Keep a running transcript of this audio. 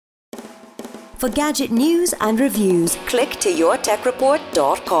For gadget news and reviews, click to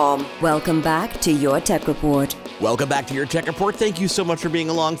yourtechreport.com. Welcome back to Your Tech Report. Welcome back to Your Tech Report. Thank you so much for being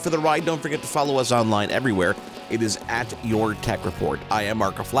along for the ride. Don't forget to follow us online everywhere. It is at Your Tech Report. I am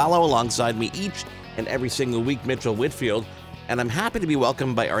Marco Flallo. Alongside me each and every single week, Mitchell Whitfield. And I'm happy to be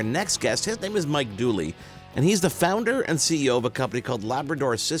welcomed by our next guest. His name is Mike Dooley, and he's the founder and CEO of a company called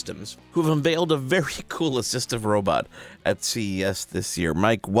Labrador Systems, who have unveiled a very cool assistive robot at CES this year.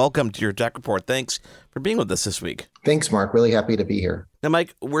 Mike, welcome to Your Tech Report. Thanks for being with us this week. Thanks, Mark. Really happy to be here. Now,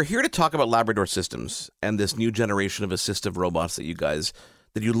 Mike, we're here to talk about Labrador Systems and this new generation of assistive robots that you guys...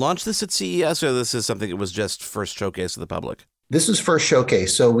 Did you launch this at CES, or this is something that was just first showcased to the public? This was first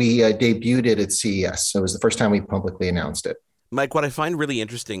showcase. So we debuted it at CES. So it was the first time we publicly announced it. Mike, what I find really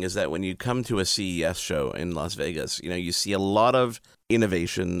interesting is that when you come to a CES show in Las Vegas, you see a lot of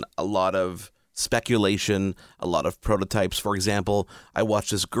innovation, a lot of speculation, a lot of prototypes. For example, I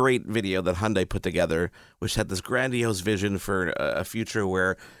watched this great video that Hyundai put together, which had this grandiose vision for a future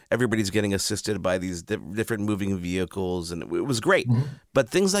where everybody's getting assisted by these different moving vehicles, and it was great. Mm-hmm. But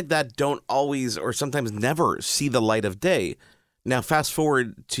things like that don't always, or sometimes never, see the light of day. Now, fast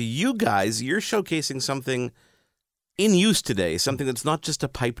forward to you guys, you're showcasing something in use today, something that's not just a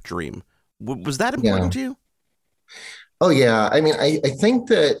pipe dream. Was that important to you? Oh, yeah. I mean, I think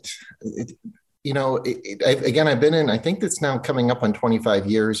that... I've been in, I think it's now coming up on 25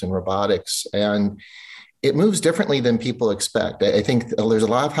 years in robotics, and it moves differently than people expect. I think there's a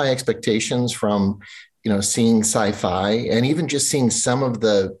lot of high expectations from, seeing sci-fi, and even just seeing some of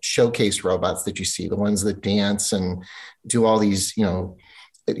the showcase robots that you see, the ones that dance and do all these,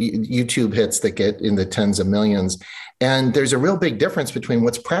 YouTube hits that get in the tens of millions. And there's a real big difference between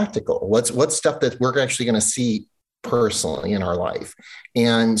what's practical, what's stuff that we're actually going to see personally in our life.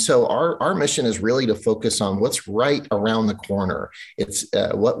 And so our mission is really to focus on what's right around the corner. It's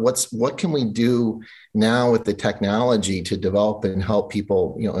what can we do now with the technology to develop and help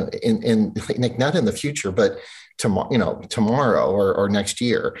people, in not in the future, but tomorrow or next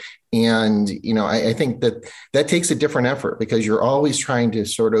year. And, I think that takes a different effort, because you're always trying to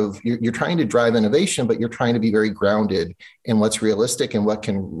you're trying to drive innovation, but you're trying to be very grounded in what's realistic and what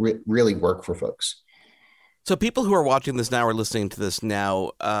can really work for folks. So people who are watching this now or listening to this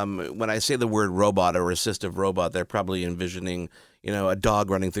now, when I say the word robot or assistive robot, they're probably envisioning, a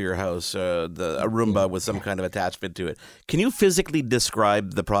dog running through your house, a Roomba with some kind of attachment to it. Can you physically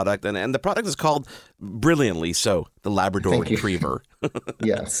describe the product? And the product is called, brilliantly so, the Labrador Retriever.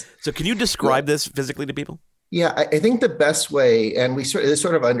 Yes. So can you describe this physically to people? Yeah, I think the best way, and it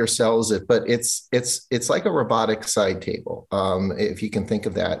sort of undersells it, but it's like a robotic side table. If you can think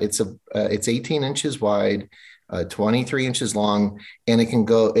of that, it's 18 inches wide, 23 inches long, and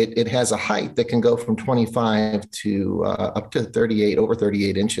it has a height that can go from 25 to up to 38, over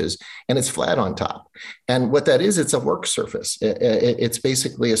 38 inches, and it's flat on top. And what that is, it's a work surface. It's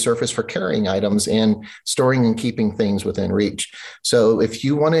basically a surface for carrying items and storing and keeping things within reach. So if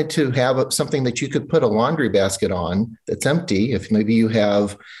you wanted to have something that you could put a laundry basket on that's empty, if maybe you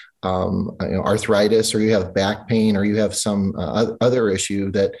have arthritis, or you have back pain, or you have some other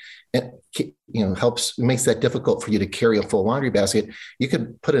issue that makes that difficult for you to carry a full laundry basket, you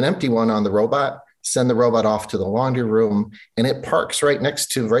could put an empty one on the robot, send the robot off to the laundry room, and it parks right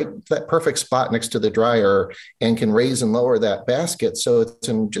that perfect spot next to the dryer, and can raise and lower that basket. So it's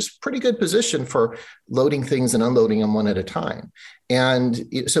in just pretty good position for loading things and unloading them one at a time. And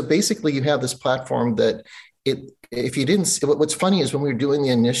so basically you have this platform that if you didn't see, what's funny is when we were doing the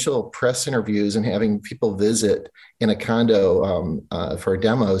initial press interviews and having people visit in a condo for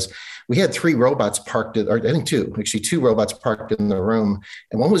demos, we had three robots parked, or I think two robots parked in the room,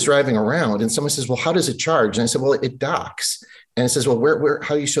 and one was driving around, and someone says, well, how does it charge? And I said, well, it docks. And it says, well,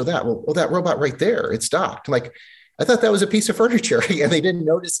 how do you show that? Well, that robot right there, it's docked. I'm like, I thought that was a piece of furniture, and they didn't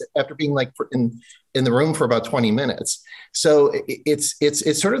notice it after being in the room for about 20 minutes. So it's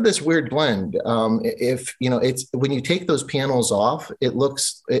sort of this weird blend. It's when you take those panels off,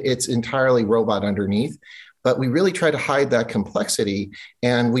 it's entirely robot underneath, but we really try to hide that complexity,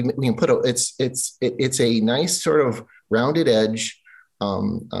 and we put it's a nice sort of rounded edge.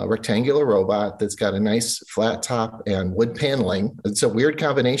 A rectangular robot that's got a nice flat top and wood paneling. It's a weird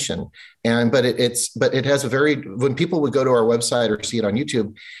combination, but it has when people would go to our website or see it on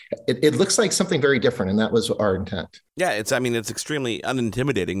YouTube, it looks like something very different, and that was our intent. Yeah, it's extremely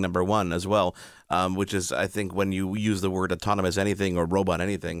unintimidating, number one, as well, which is, I think, when you use the word autonomous anything or robot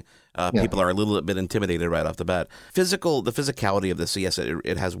anything, people are a little bit intimidated right off the bat. The physicality of this, yes,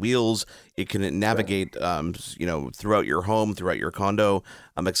 it has wheels, it can navigate, throughout your home, throughout your condo,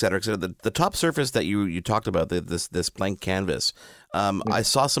 et cetera, et cetera. The top surface that you talked about, this blank canvas, I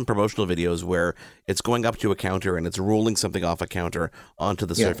saw some promotional videos where it's going up to a counter and it's rolling something off a counter onto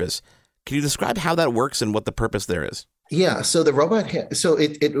the surface. Can you describe how that works and what the purpose there is? Yeah, so the robot,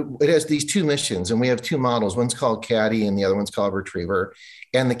 it has these two missions, and we have two models. One's called Caddy, and the other one's called Retriever.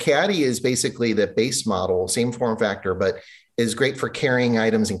 And the Caddy is basically the base model, same form factor, but is great for carrying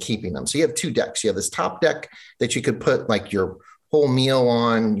items and keeping them. So you have two decks. You have this top deck that you could put like your whole meal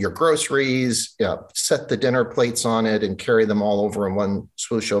on, your groceries, set the dinner plates on it, and carry them all over in one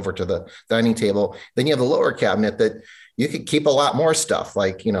swoosh over to the dining table. Then you have the lower cabinet that you could keep a lot more stuff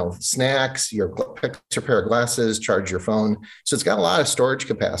like, snacks, your extra pair of glasses, charge your phone. So it's got a lot of storage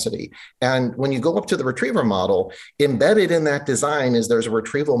capacity. And when you go up to the Retriever model, embedded in that design is there's a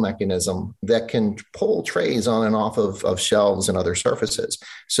retrieval mechanism that can pull trays on and off of shelves and other surfaces.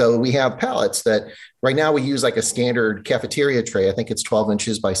 So we have pallets that right now we use like a standard cafeteria tray. I think it's 12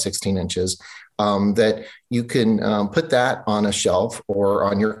 inches by 16 inches. That you can put that on a shelf or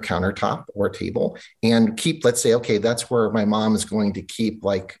on your countertop or table and keep, let's say, okay, that's where my mom is going to keep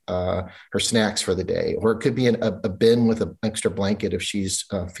like her snacks for the day. Or it could be a bin with an extra blanket if she's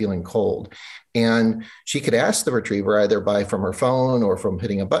feeling cold. And she could ask the Retriever either from her phone or from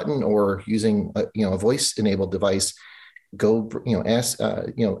hitting a button or using a voice enabled device, ask,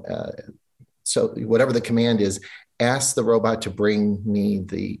 so whatever the command is, ask the robot to bring me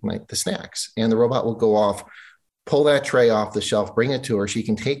the snacks, and the robot will go off, pull that tray off the shelf, bring it to her. She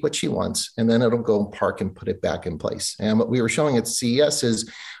can take what she wants, and then it'll go park and put it back in place. And what we were showing at CES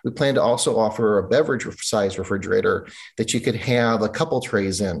is we plan to also offer a beverage size refrigerator that you could have a couple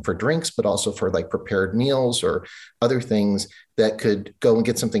trays in for drinks, but also for like prepared meals or other things that could go and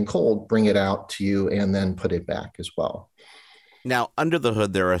get something cold, bring it out to you, and then put it back as well. Now, under the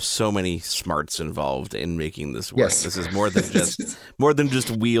hood, there are so many smarts involved in making this work. Yes. This is more than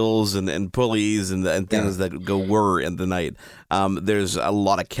just wheels and pulleys and things that go whir in the night. There's a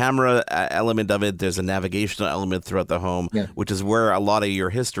lot of camera element of it. There's a navigational element throughout the home, which is where a lot of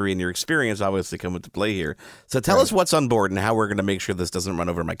your history and your experience obviously come into play here. So tell us what's on board and how we're going to make sure this doesn't run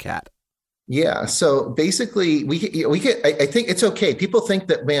over my cat. Yeah. So basically we get, I think it's okay. People think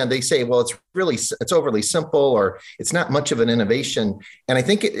that, man, they say, well, it's overly simple or it's not much of an innovation. And I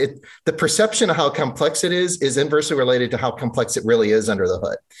think the perception of how complex it is inversely related to how complex it really is under the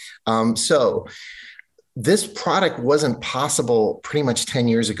hood. So this product wasn't possible pretty much 10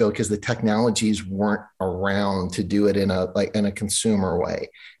 years ago because the technologies weren't around to do it in a consumer way.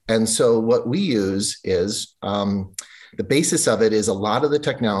 And so what we use is, the basis of it is a lot of the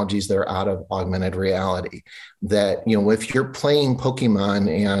technologies that are out of augmented reality that, if you're playing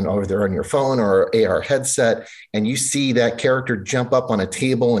Pokemon or they're on your phone or AR headset and you see that character jump up on a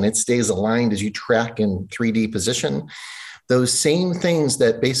table and it stays aligned as you track in 3D position, those same things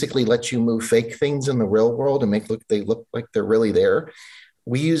that basically let you move fake things in the real world and they look like they're really there.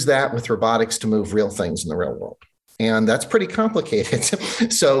 We use that with robotics to move real things in the real world. And that's pretty complicated.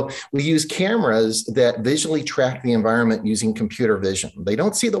 So we use cameras that visually track the environment using computer vision. They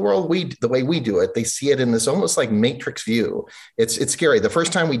don't see the world the way we do it. They see it in this almost like Matrix view. It's scary. The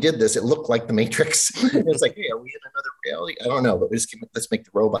first time we did this, it looked like the Matrix. It's like, hey, are we in another reality? I don't know, but let's make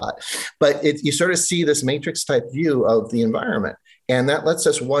the robot. But you sort of see this Matrix type view of the environment. And that lets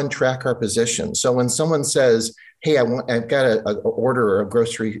us track our position. So when someone says, hey, I've got an order or a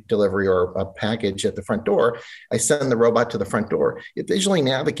grocery delivery or a package at the front door, I send the robot to the front door. It visually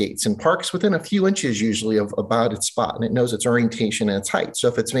navigates and parks within a few inches usually of about its spot, and it knows its orientation and its height. So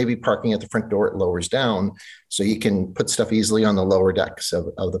if it's maybe parking at the front door, it lowers down so you can put stuff easily on the lower decks of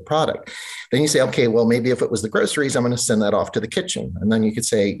the product. Then you say, okay, well, maybe if it was the groceries, I'm going to send that off to the kitchen. And then you could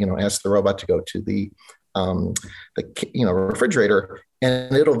say, ask the robot to go to the refrigerator,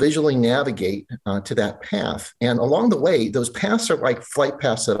 and it'll visually navigate to that path. And along the way, those paths are like flight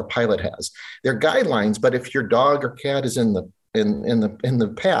paths that a pilot has. They're guidelines, but if your dog or cat is in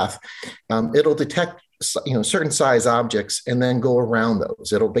the path, it'll detect certain size objects and then go around those.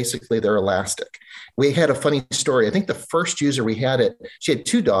 They're elastic. We had a funny story. I think the first user we had she had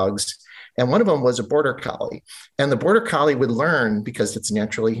two dogs. And one of them was a border collie. And the border collie would learn, because it's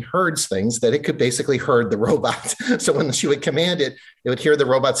naturally herds things, that it could basically herd the robot. So when she would command it, it would hear the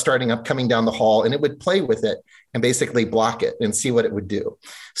robot starting up, coming down the hall, and it would play with it and basically block it and see what it would do.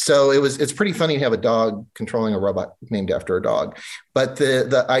 So it's pretty funny to have a dog controlling a robot named after a dog. But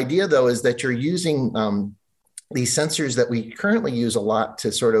the idea, though, is that you're using these sensors that we currently use a lot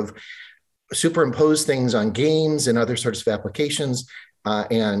to sort of superimpose things on games and other sorts of applications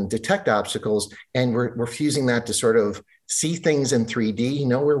and detect obstacles. And we're fusing that to sort of see things in 3D,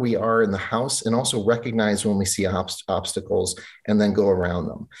 know where we are in the house, and also recognize when we see obstacles and then go around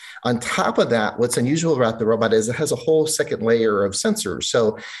them. On top of that, what's unusual about the robot is it has a whole second layer of sensors.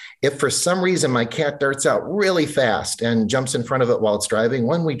 So if for some reason my cat darts out really fast and jumps in front of it while it's driving,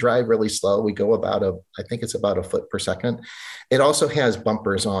 when we drive really slow, we go I think it's about a foot per second. It also has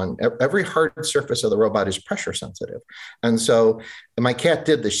bumpers on. Every hard surface of the robot is pressure sensitive. And so my cat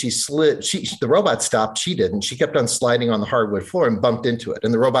did this. The robot stopped. She didn't. She kept on sliding on the hardwood floor and bumped into it.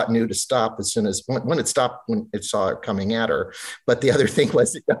 And the robot knew to stop as soon as when it stopped, when it saw it coming at her. But the other thing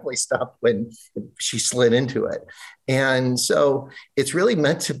was it definitely stopped when she slid into it. And so it's really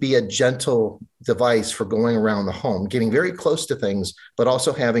meant to be a gentle device for going around the home, getting very close to things, but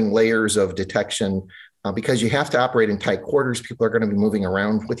also having layers of detection. Because you have to operate in tight quarters, people are going to be moving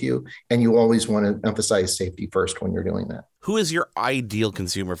around with you, and you always want to emphasize safety first when you're doing that. Who is your ideal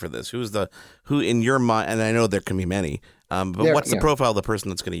consumer for this? Who in your mind, and I know there can be many, but what's the profile of the person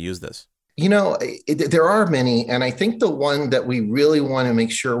that's going to use this? There are many, and I think the one that we really want to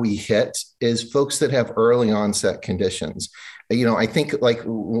make sure we hit is folks that have early onset conditions. I think like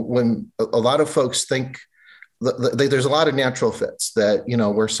when a lot of folks think, there's a lot of natural fits that,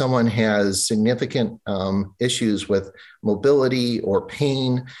 where someone has significant issues with mobility or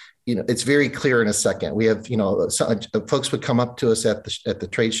pain, it's very clear in a second. We have, folks would come up to us at the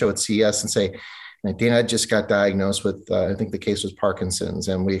trade show at CES and say, my dad just got diagnosed with, I think the case was Parkinson's,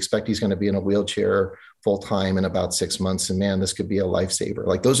 and we expect he's going to be in a wheelchair full time in about 6 months. And man, this could be a lifesaver.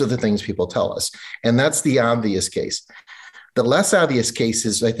 Like those are the things people tell us. And that's the obvious case. The less obvious case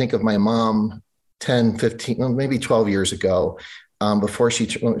is, I think, of my mom 10, 15, maybe 12 years ago,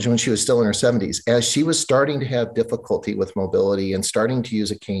 when she was still in her 70s, as she was starting to have difficulty with mobility and starting to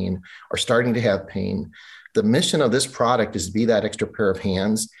use a cane or starting to have pain. The mission of this product is to be that extra pair of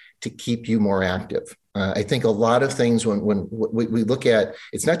hands to keep you more active. I think a lot of things when we look at,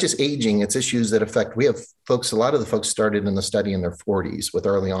 it's not just aging, it's issues that affect, we have folks, a lot of the folks started in the study in their 40s with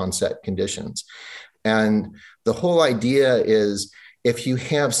early onset conditions. And the whole idea is, if you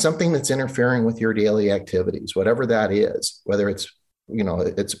have something that's interfering with your daily activities, whatever that is, whether it's,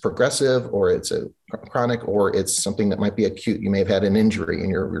 it's progressive or it's a chronic or it's something that might be acute, you may have had an injury and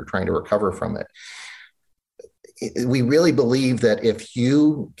you're trying to recover from it. We really believe that if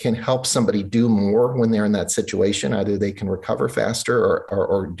you can help somebody do more when they're in that situation, either they can recover faster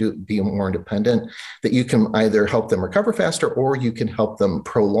or be more independent, that you can either help them recover faster or you can help them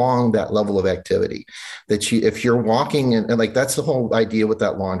prolong that level of activity. If you're walking and like, that's the whole idea with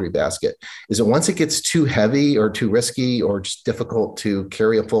that laundry basket, is that once it gets too heavy or too risky or just difficult to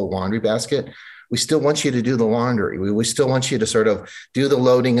carry a full laundry basket, we still want you to do the laundry. We still want you to sort of do the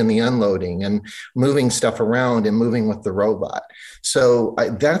loading and the unloading and moving stuff around and moving with the robot. So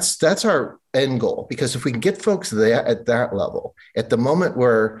that's our end goal, because if we can get folks at that level, at the moment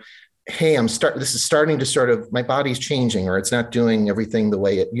where, hey, this is starting to sort of, my body's changing or it's not doing everything the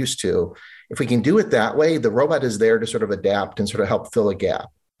way it used to. If we can do it that way, the robot is there to sort of adapt and sort of help fill a gap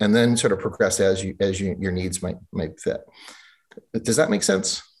and then sort of progress as your needs might fit. Does that make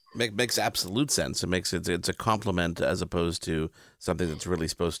sense? Makes absolute sense. It's a compliment as opposed to something that's really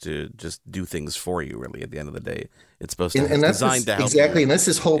supposed to just do things for you. Really, at the end of the day, it's supposed to be designed to help exactly. you. And that's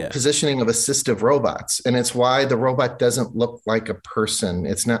this whole positioning of assistive robots, and it's why the robot doesn't look like a person.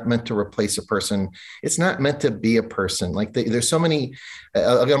 It's not meant to replace a person. It's not meant to be a person. Like there's so many.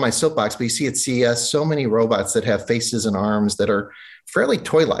 I'll go on my soapbox, but you see at CES so many robots that have faces and arms that are fairly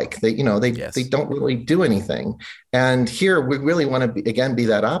toy-like. They don't really do anything. And here we really want to be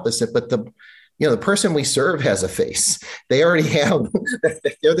that opposite. But the person we serve has a face. They already have.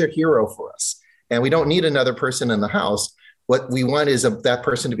 They're their hero for us, and we don't need another person in the house. What we want is that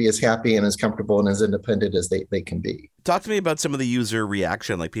person to be as happy and as comfortable and as independent as they can be. Talk to me about some of the user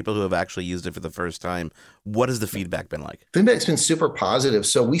reaction, like people who have actually used it for the first time. What has the feedback been like? Feedback's been super positive.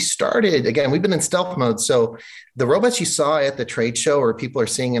 So we started, again, we've been in stealth mode. So the robots you saw at the trade show or people are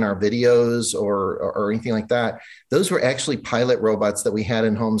seeing in our videos or anything like that, those were actually pilot robots that we had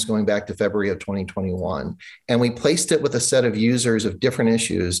in homes going back to February of 2021. And we placed it with a set of users of different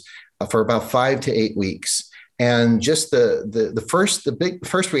issues for about 5 to 8 weeks. And just the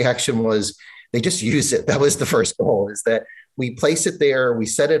first reaction was they just use it. That was the first goal, is that we place it there, we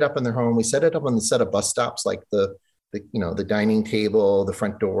set it up in their home, we set it up on the set of bus stops, like the dining table, the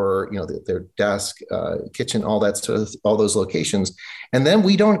front door, their desk, kitchen, all that sort of, all those locations. And then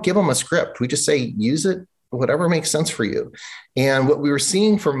we don't give them a script. We just say, use it whatever makes sense for you. And what we were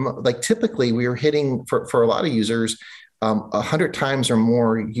seeing from, like, typically we were hitting for a lot of users, 100 times or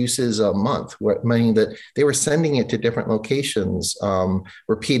more uses a month, meaning that they were sending it to different locations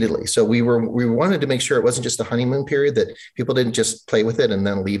repeatedly. So we wanted to make sure it wasn't just a honeymoon period, that people didn't just play with it and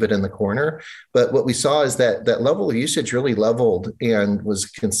then leave it in the corner. But what we saw is that level of usage really leveled and was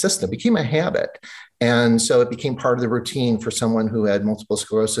consistent, became a habit. And so it became part of the routine for someone who had multiple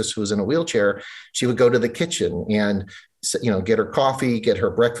sclerosis, who was in a wheelchair. She would go to the kitchen and, get her coffee, get her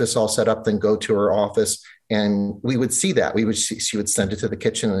breakfast all set up, then go to her office. And we would see that. She would send it to the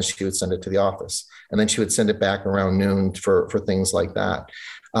kitchen, and she would send it to the office. And then she would send it back around noon for things like that.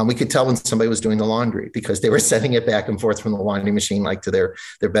 We could tell when somebody was doing the laundry because they were sending it back and forth from the laundry machine, like to their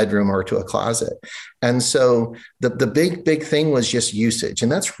bedroom or to a closet. And so the big thing was just usage.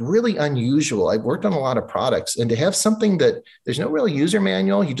 And that's really unusual. I've worked on a lot of products, and to have something that there's no real user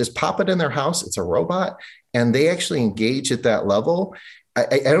manual, you just pop it in their house, it's a robot, and they actually engage at that level.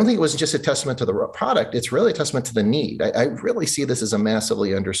 I don't think it was just a testament to the product. It's really a testament to the need. I really see this as a massively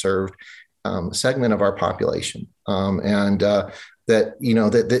underserved segment of our population. That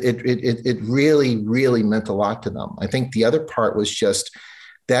it really meant a lot to them. I think the other part was just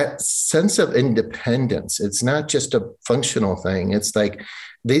that sense of independence. It's not just a functional thing. It's like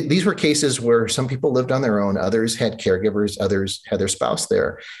these were cases where some people lived on their own, others had caregivers, others had their spouse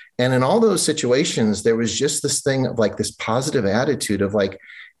there. And in all those situations, there was just this thing of like this positive attitude of like,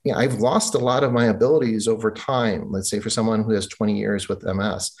 I've lost a lot of my abilities over time. Let's say for someone who has 20 years with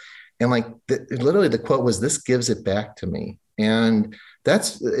MS. And like literally the quote was, "This gives it back to me." And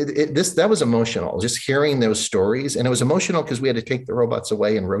that was emotional, just hearing those stories. And it was emotional because we had to take the robots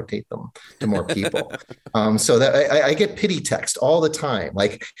away and rotate them to more people. So that I get pity text all the time,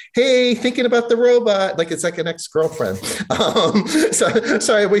 like, "Hey, thinking about the robot," like it's like an ex-girlfriend. So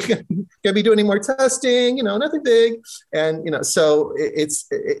sorry, we gonna be doing any more testing, nothing big. And, so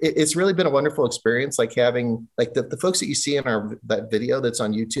it's really been a wonderful experience. Like having like the folks that you see in that video that's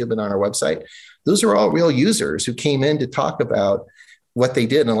on YouTube and on our website, those are all real users who came in to talk about what they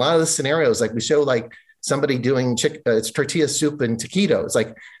did. And a lot of the scenarios, like we show like somebody doing it's tortilla soup and taquitos.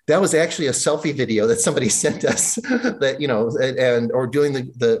 Like that was actually a selfie video that somebody sent us that, or doing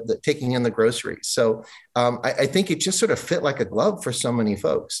the taking in the groceries. So I think it just sort of fit like a glove for so many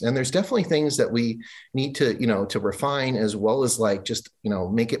folks. And there's definitely things that we need to, to refine, as well as like just,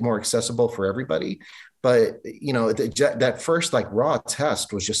 make it more accessible for everybody. But, that first like raw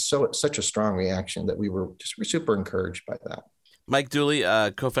test was just such a strong reaction that we're super encouraged by that. Mike Dooley,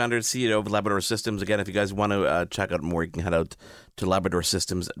 co-founder and CEO of Labrador Systems. Again, if you guys want to check out more, you can head out to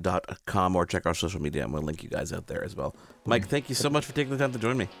labradorsystems.com or check our social media, and we'll link you guys out there as well. Mike, thank you so much for taking the time to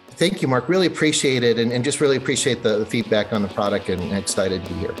join me. Thank you, Mark. Really appreciate it, and just really appreciate the feedback on the product, and excited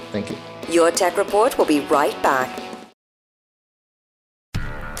to be here. Thank you. Your Tech Report will be right back.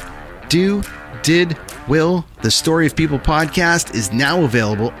 Will, the Story of People podcast is now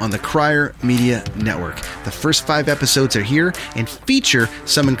available on the Crier Media Network. The first 5 episodes are here and feature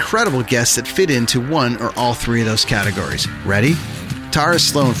some incredible guests that fit into one or all 3 of those categories. Ready? Tara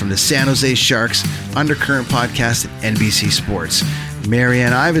Sloan from the San Jose Sharks Undercurrent podcast at NBC Sports.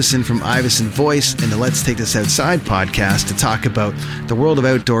 Marianne Iveson from Iveson Voice and the Let's Take This Outside podcast to talk about the world of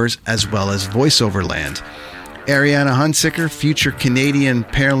outdoors as well as voiceover land. Ariana Hunsicker, future Canadian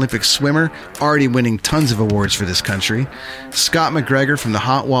Paralympic swimmer, already winning tons of awards for this country. Scott McGregor from the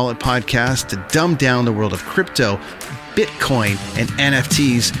Hot Wallet podcast to dumb down the world of crypto, Bitcoin, and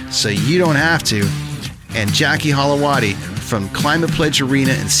NFTs so you don't have to. And Jackie Holowati from Climate Pledge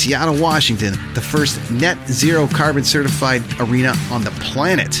Arena in Seattle, Washington, the first net zero carbon certified arena on the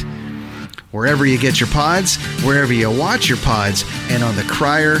planet. Wherever you get your pods, wherever you watch your pods, and on the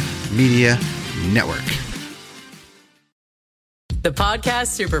Crier Media Network. The Podcast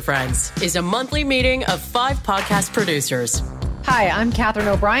Super Friends is a monthly meeting of 5 podcast producers. Hi, I'm Catherine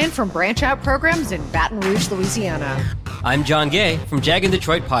O'Brien from Branch Out Programs in Baton Rouge, Louisiana. I'm John Gay from Jag and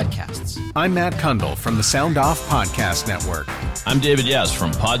Detroit Podcasts. I'm Matt Kundle from the Sound Off Podcast Network. I'm David Yaz from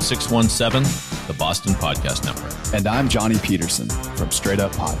Pod 617, the Boston Podcast Network. And I'm Johnny Peterson from Straight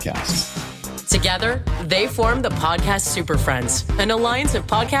Up Podcasts. Together, they form the Podcast Super Friends, an alliance of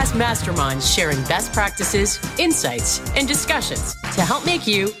podcast masterminds sharing best practices, insights, and discussions to help make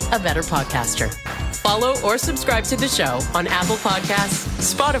you a better podcaster. Follow or subscribe to the show on Apple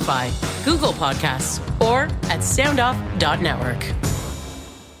Podcasts, Spotify, Google Podcasts, or at soundoff.network.